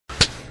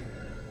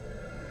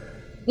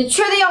你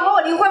确定要和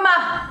我离婚吗？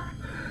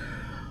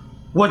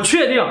我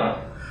确定。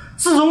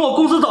自从我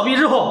公司倒闭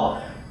之后，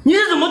你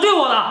是怎么对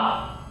我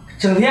的？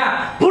整天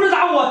不是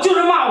打我就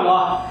是骂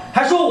我，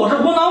还说我是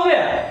窝囊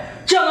废，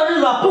这样的日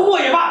子不过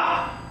也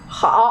罢。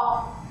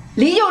好，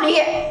离就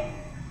离，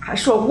还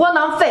说窝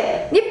囊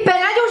废，你本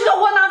来就是个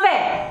窝囊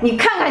废。你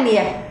看看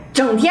你，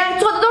整天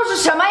做的都是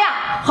什么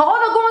呀？好好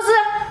的公司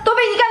都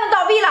被你干的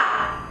倒闭了。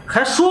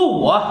还说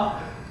我，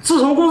自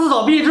从公司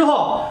倒闭之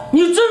后，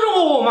你尊重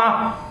过我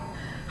吗？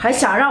还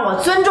想让我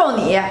尊重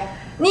你，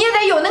你也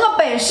得有那个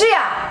本事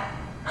呀！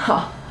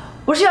好，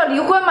不是要离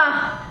婚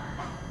吗？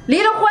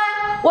离了婚，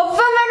我分分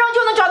钟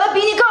就能找到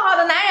比你更好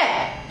的男人。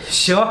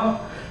行，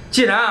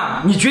既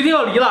然你决定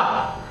要离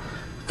了，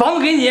房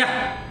子给你。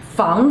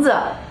房子？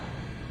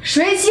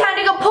谁稀罕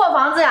这个破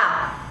房子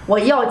呀？我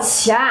要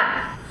钱。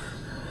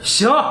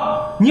行，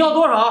你要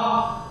多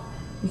少？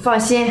你放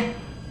心，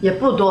也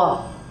不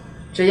多，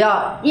只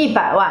要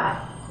100万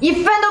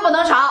，1分都不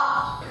能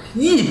少。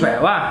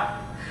100万？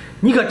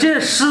你可真是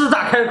狮子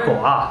大开口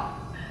啊！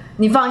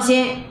你放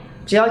心，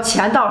只要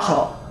钱到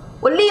手，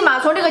我立马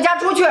从这个家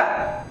出去。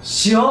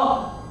行，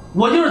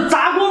我就是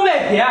砸锅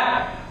卖铁，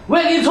我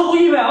也给你凑够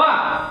100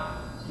万，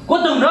给我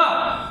等着。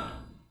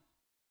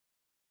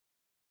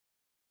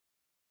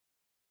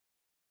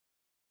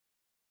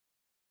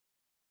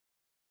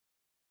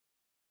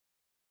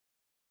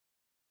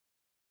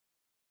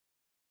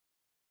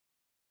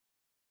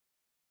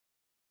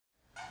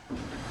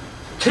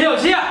陈小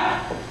七，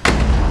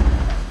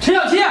陈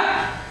小七，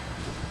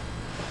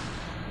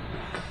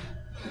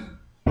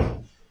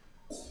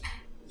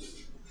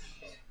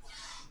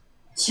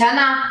钱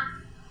呢？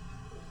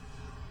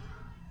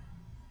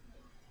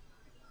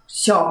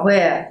小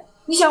辉，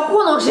你想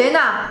糊弄谁呢？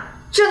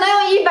这能有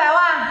100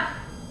万？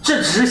这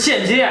只是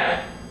现金，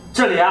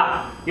这里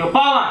啊有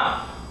8万，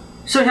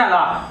剩下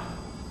的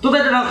都在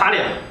这张卡里。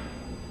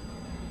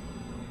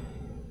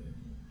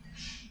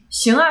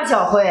行啊，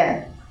小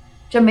辉，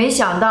这没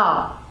想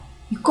到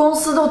你公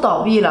司都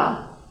倒闭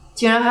了，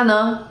竟然还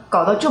能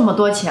搞到这么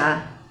多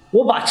钱。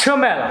我把车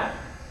卖了，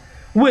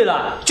为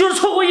了就是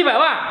凑够100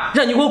万，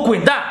让你给我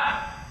滚蛋！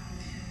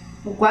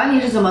我管你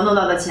是怎么弄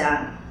到的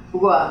钱，不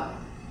过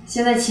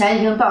现在钱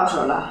已经到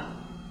手了，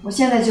我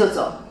现在就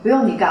走，不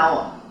用你赶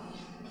我。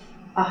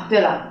啊，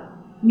对了，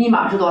密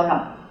码是多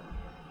少？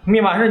密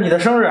码是你的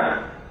生日。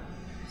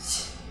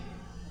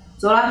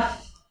走了。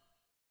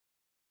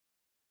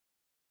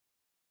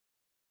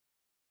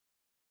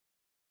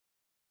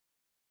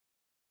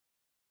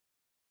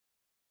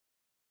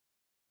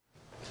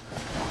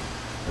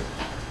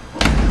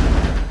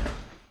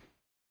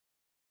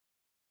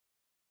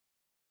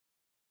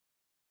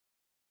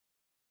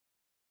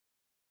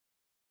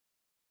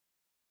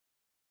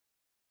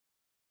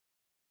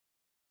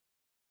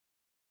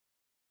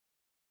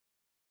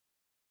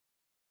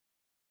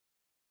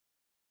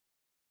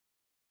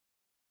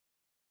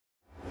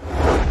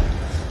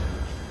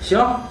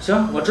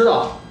行，我知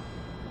道。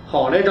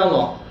好嘞，张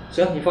总，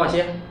行，你放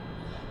心。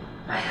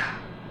哎呀，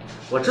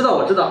我知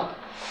道。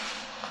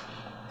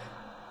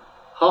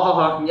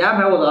好，你安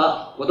排我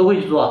的，我都会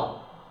去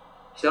做。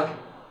行。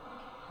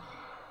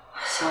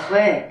小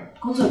辉，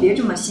工作别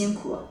这么辛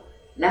苦，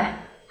来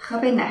喝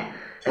杯奶，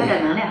加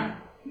点能量。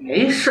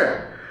没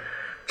事，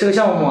这个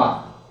项目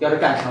啊，要是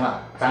干成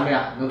了，咱们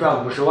呀能赚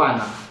50万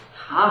呢。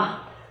好，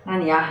那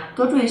你啊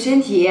多注意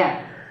身体。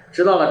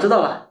知道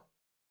了。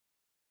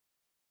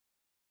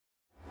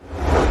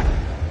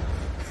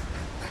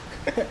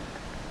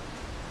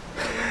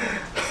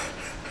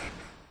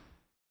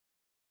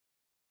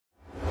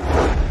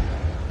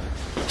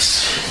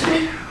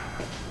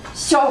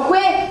小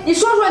辉，你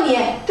说说你，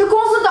这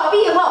公司倒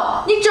闭以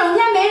后，你整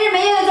天没日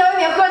没夜的在外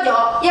面喝酒，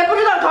也不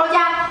知道着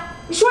家，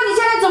你说你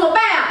现在怎么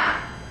办呀？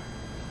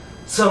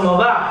怎么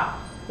办？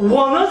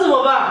我能怎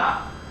么办？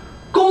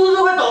公司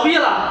都快倒闭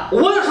了，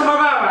我有什么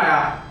办法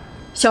呀？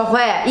小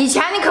辉，以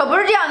前你可不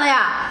是这样的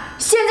呀，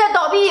现在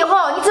倒闭以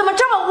后，你怎么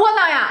这么窝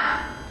囊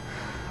呀？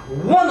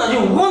窝囊就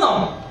窝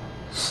囊。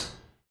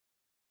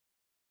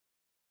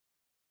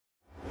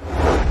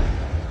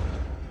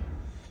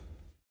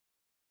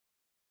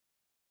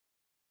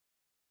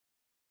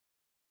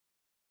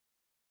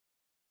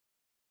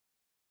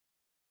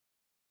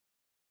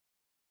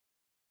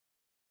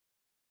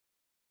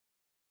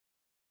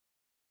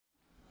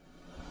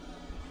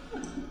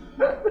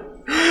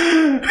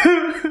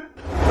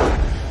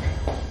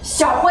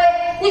小辉，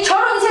你瞅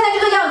瞅你现在这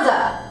个样子，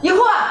以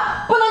后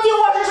啊不能进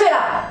卧室睡了，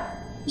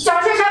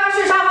想睡沙发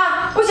睡沙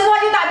发，不行的话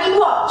就打地铺，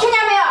听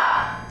见没有？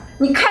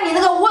你看你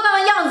那个窝囊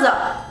的样子，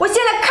我现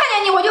在看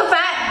见你我就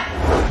烦。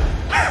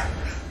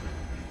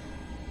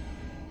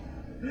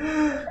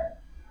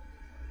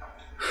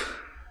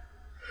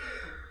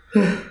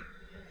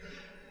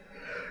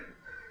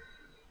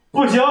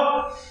不行，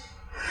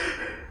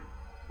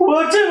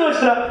我要振作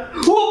起来！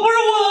我不是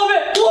窝囊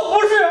废，我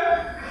不是。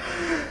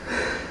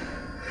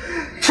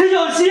陈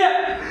小七，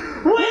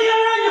我一定要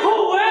让你后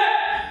悔。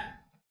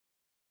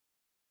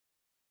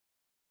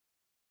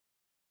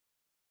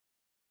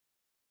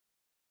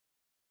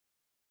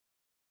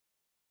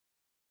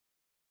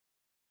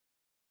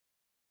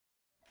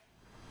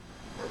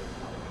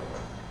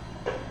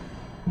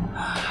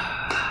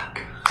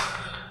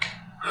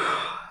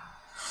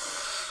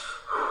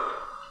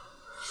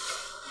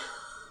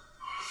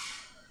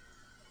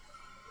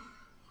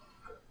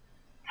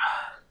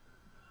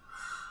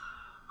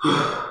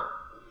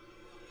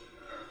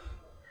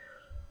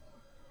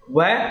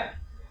喂，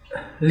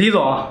李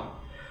总，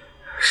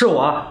是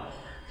我，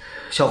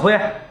小辉。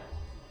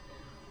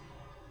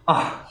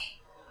啊，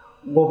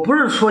我不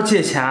是说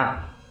借钱，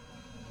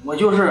我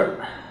就是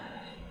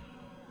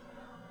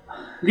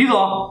李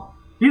总，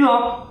李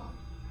总。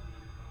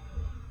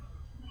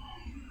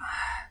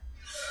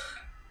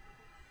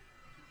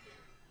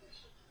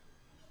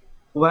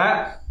喂，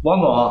王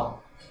总，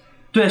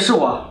对，是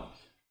我。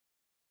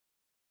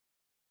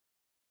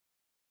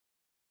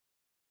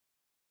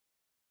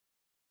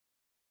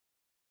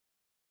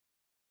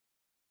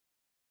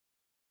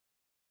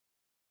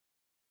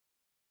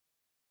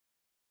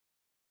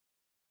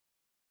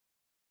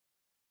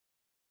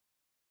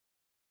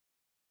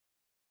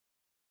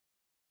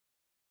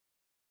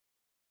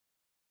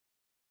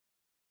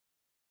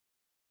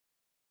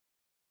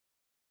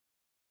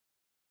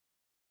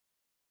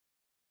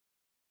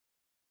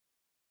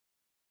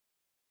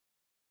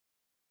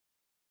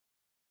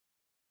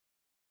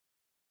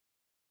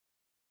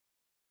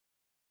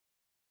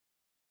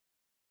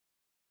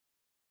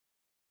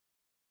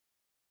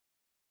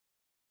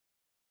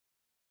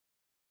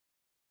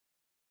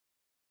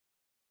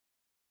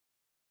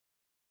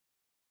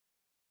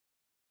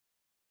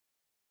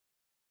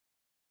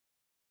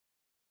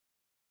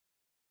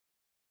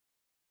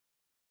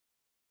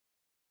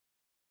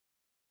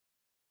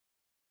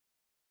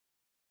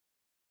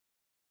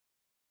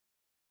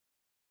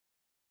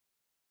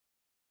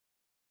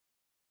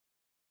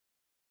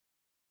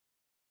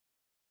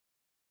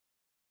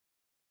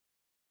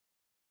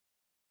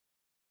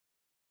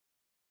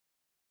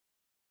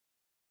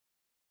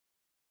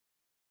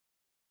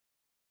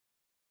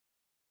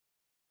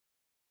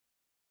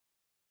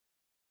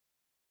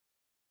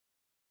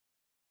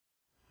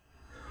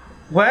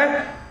喂，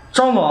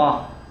张总。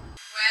喂，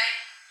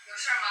有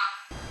事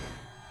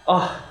吗？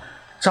啊，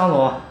张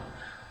总，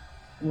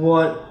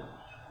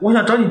我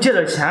想找你借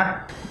点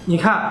钱。你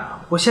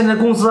看我现在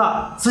公司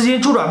啊，资金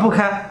周转不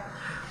开，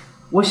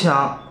我想。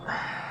那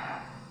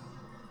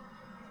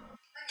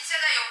你现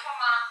在有空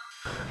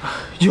吗？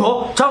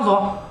有，张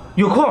总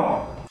有空。那你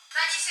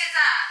现在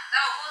来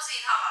我公司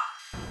一趟吧。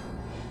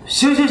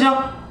行行行，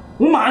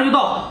我马上就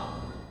到。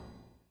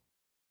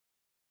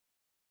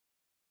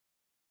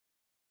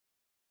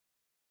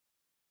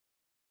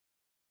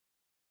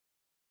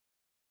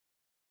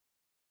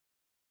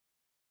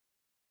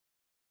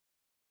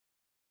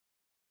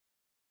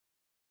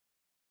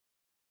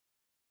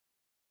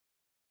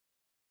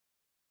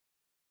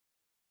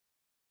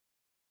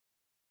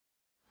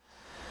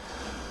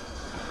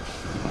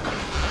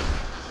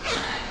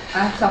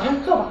哎，小辉，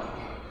坐吧。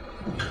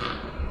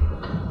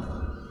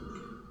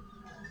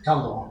张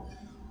总，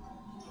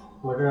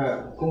我这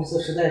公司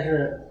实在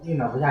是运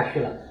转不下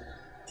去了。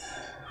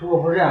如果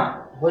不是这样，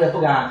我也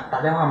不敢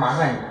打电话麻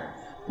烦你。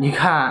你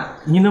看，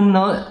你能不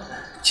能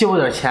借我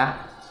点钱？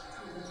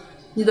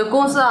你的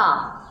公司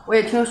啊，我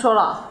也听说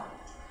了。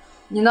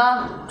你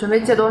呢，准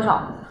备借多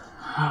少？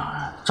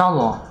张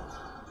总，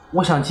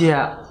我想借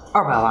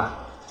200万。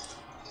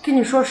跟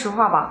你说实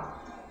话吧，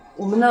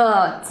我们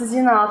的资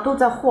金呢都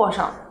在货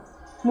上，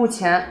目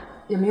前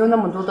也没有那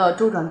么多的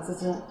周转资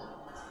金。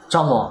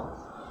张总，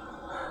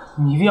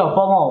你一定要帮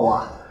帮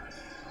我，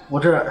我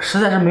这实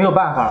在是没有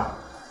办法了。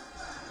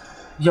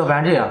要不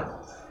然这样，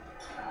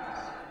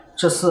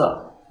这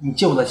次你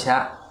借我的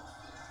钱，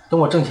等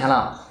我挣钱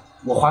了，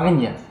我还给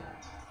你，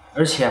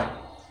而且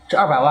这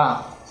200万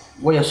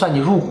我也算你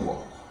入股，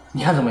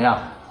你看怎么样？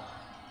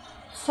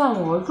算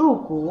我入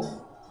股？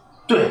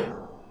对，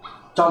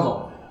张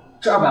总，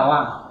这200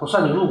万我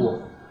算你入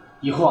股，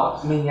以后啊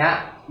每年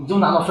你都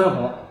拿到分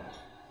红。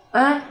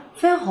哎，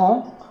分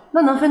红？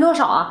那能分多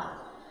少啊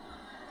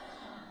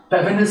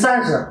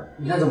30%，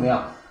你看怎么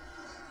样？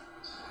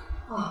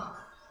啊，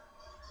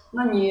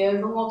那你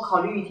容我考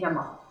虑一天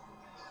吧。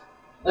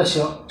那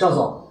行，张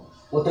总，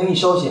我等你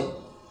消息。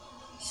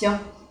行。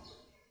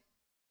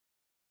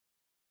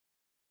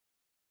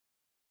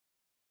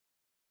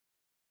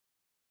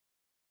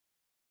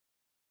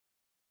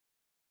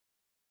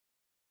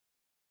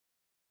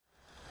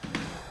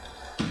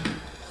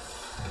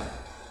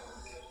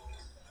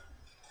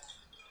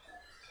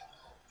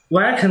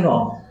喂，陈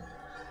总。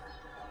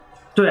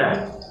对。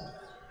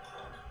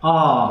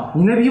哦，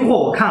你那批货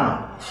我看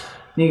了，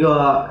那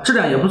个质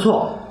量也不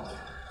错，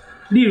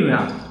利润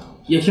啊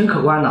也挺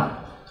可观的，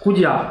估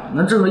计啊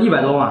能挣个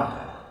100多万。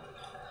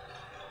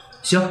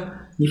行，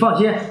你放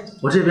心，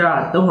我这边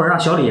啊等会儿让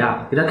小李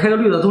啊给他开个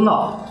绿色通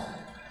道。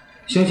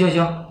行行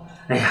行，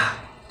哎呀，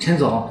陈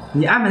总，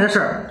你安排的事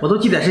儿我都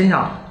记在身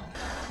上，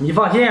你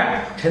放心，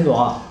陈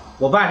总，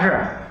我办事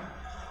儿。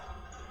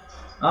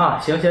啊，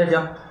行行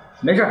行，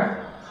没事儿，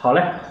好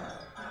嘞。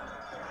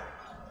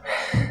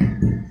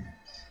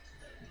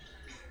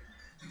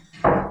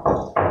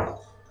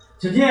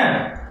请进。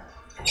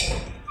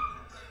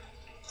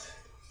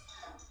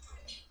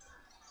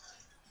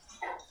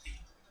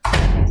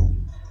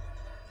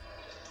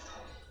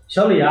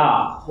小李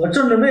啊，我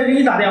正准备给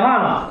你打电话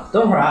呢，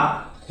等会儿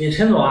啊，给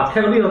陈总啊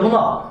开个绿色通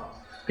道，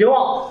别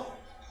忘。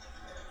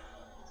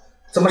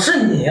怎么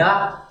是你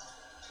呀？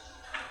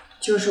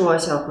就是我，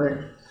小辉。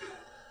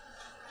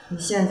你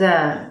现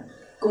在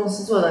公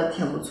司做的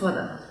挺不错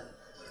的。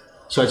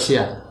小七，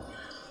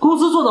公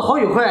司做的好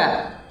与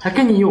坏还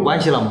跟你有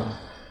关系了吗？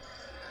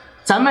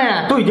咱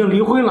们都已经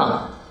离婚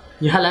了，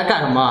你还来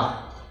干什么？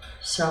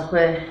小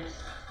辉，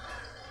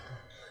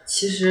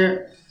其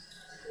实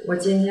我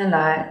今天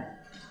来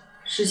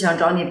是想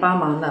找你帮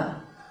忙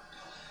的。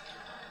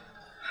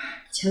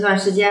前段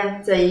时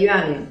间在医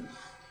院里，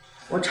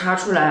我查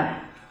出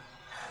来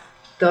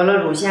得了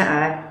乳腺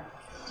癌，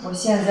我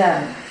现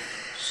在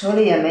手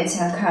里也没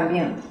钱看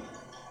病，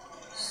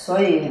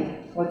所以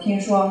我听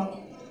说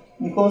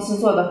你公司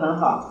做得很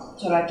好，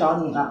就来找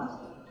你了。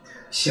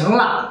行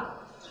了，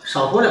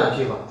少说两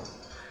句吧。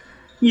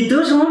你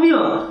得什么病，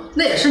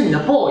那也是你的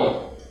报应。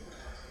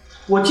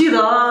我记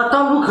得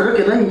当初可是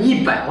给了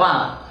你100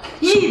万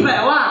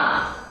，100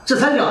万，这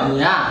才2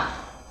年，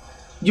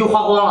你就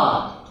花光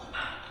了。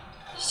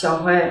小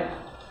辉，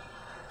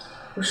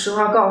我实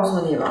话告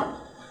诉你吧，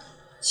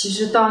其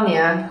实当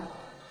年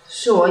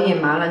是我隐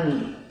瞒了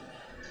你。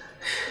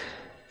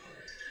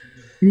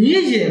你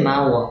隐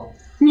瞒我？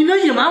你能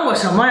隐瞒我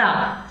什么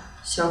呀？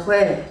小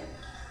辉，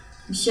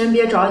你先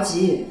别着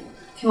急，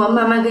听我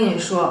慢慢跟你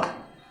说。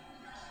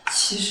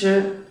其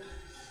实，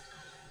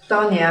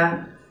当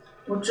年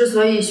我之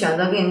所以选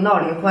择跟你闹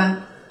离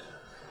婚，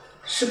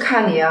是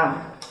看你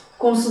啊，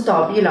公司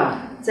倒闭了，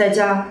在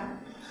家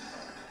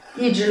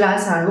一直懒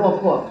散落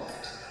魄。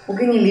我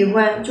跟你离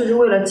婚就是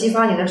为了激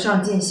发你的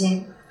上进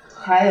心。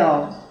还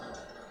有，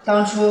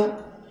当初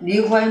离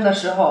婚的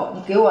时候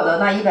你给我的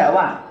那100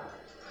万，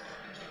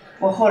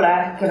我后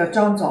来给了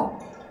张总。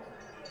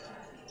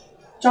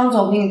张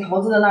总给你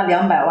投资的那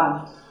200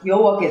万，有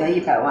我给的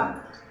100万，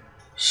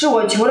是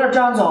我求着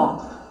张总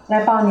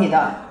来帮你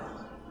的。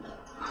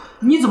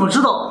你怎么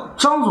知道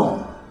张总？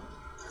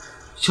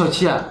小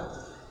七，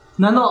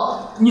难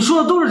道你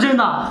说的都是真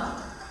的？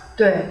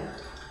对，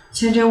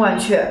千真万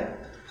确。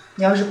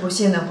你要是不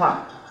信的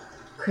话，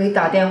可以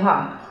打电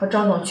话和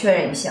张总确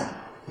认一下。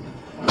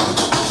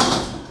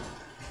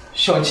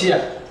小七，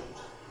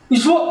你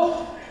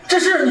说这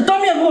事你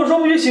当面跟我说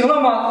不就行了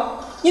吗？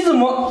你怎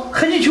么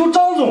还去求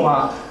张总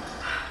啊？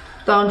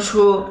当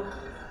初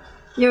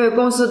因为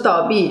公司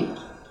倒闭，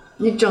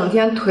你整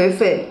天颓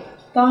废，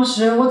当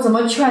时我怎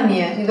么劝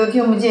你，你都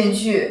听不进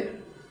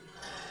去。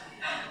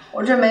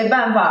我这没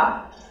办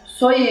法，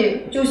所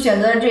以就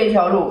选择了这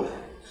条路。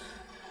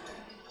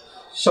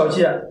小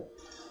七，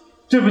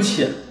对不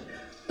起，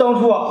当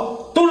初啊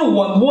都是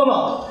我多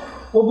呢，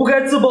我不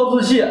该自暴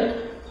自弃。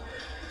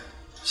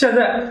现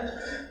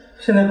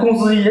在公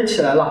司也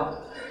起来了，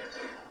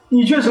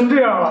你却成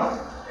这样了，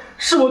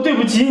是我对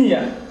不起你。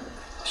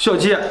小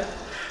七，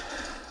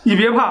你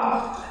别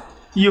怕，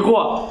以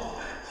后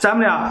咱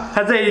们俩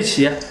还在一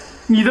起。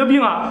你的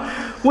病啊，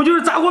我就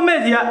是砸锅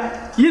卖铁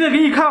也得给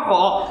你看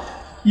好。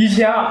以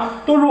前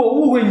啊都是我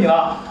误会你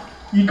了，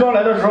你刚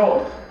来的时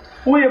候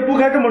我也不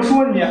该这么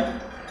说你。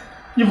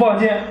你放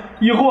心，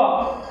以后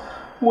啊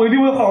我一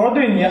定会好好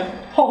对你，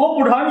好好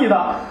补偿你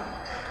的。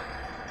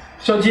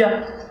小七，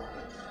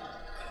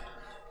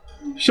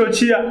小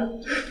七，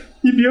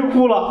你别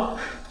哭了。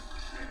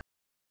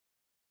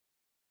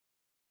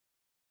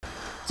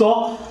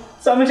走，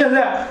咱们现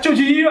在就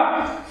去医院。